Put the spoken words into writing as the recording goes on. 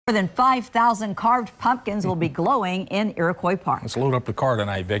More than 5,000 carved pumpkins will be glowing in Iroquois Park. Let's load up the car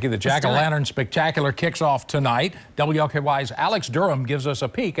tonight, Vicki. The Jack-o'-lantern Spectacular kicks off tonight. WLKY's Alex Durham gives us a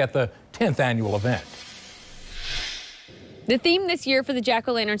peek at the 10th annual event. The theme this year for the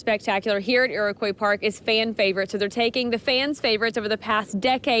Jack-o'-lantern Spectacular here at Iroquois Park is fan favorites. So they're taking the fans' favorites over the past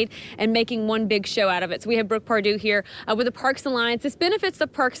decade and making one big show out of it. So we have Brooke Pardue here with the Parks Alliance. This benefits the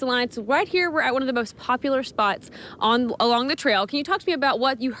Parks Alliance. Right here, we're at one of the most popular spots along the trail. Can you talk to me about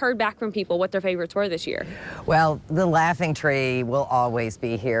what you heard back from people, what their favorites were this year? Well, the Laughing Tree will always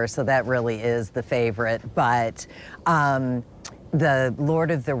be here, so that really is the favorite. But the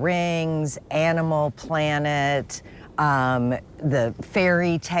Lord of the Rings, Animal Planet, the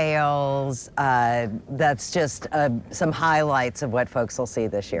fairy tales, that's just some highlights of what folks will see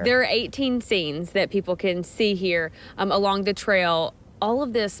this year. There are 18 scenes that people can see here along the trail. All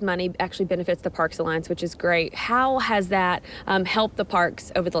of this money actually benefits the Parks Alliance, which is great. How has that helped the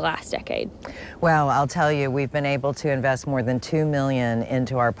parks over the last decade? Well, I'll tell you, we've been able to invest more than $2 million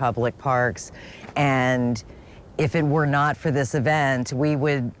into our public parks, and if it were not for this event, we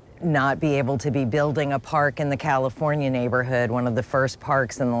would not be able to be building a park in the California neighborhood, one of the first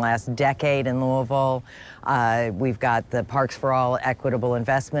parks in the last decade in Louisville. We've got the Parks for All Equitable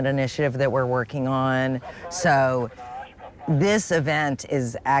Investment Initiative that we're working on. So this event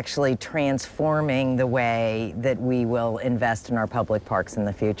is actually transforming the way that we will invest in our public parks in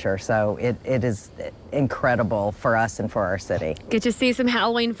the future. So it is incredible for us and for our city. Get to see some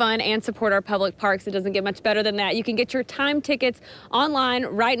Halloween fun and support our public parks. It doesn't get much better than that. You can get your time tickets online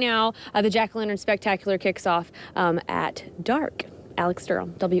right now. The Jack-o'-lantern Spectacular kicks off at dark. Alex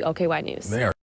Durham, WLKY News. There.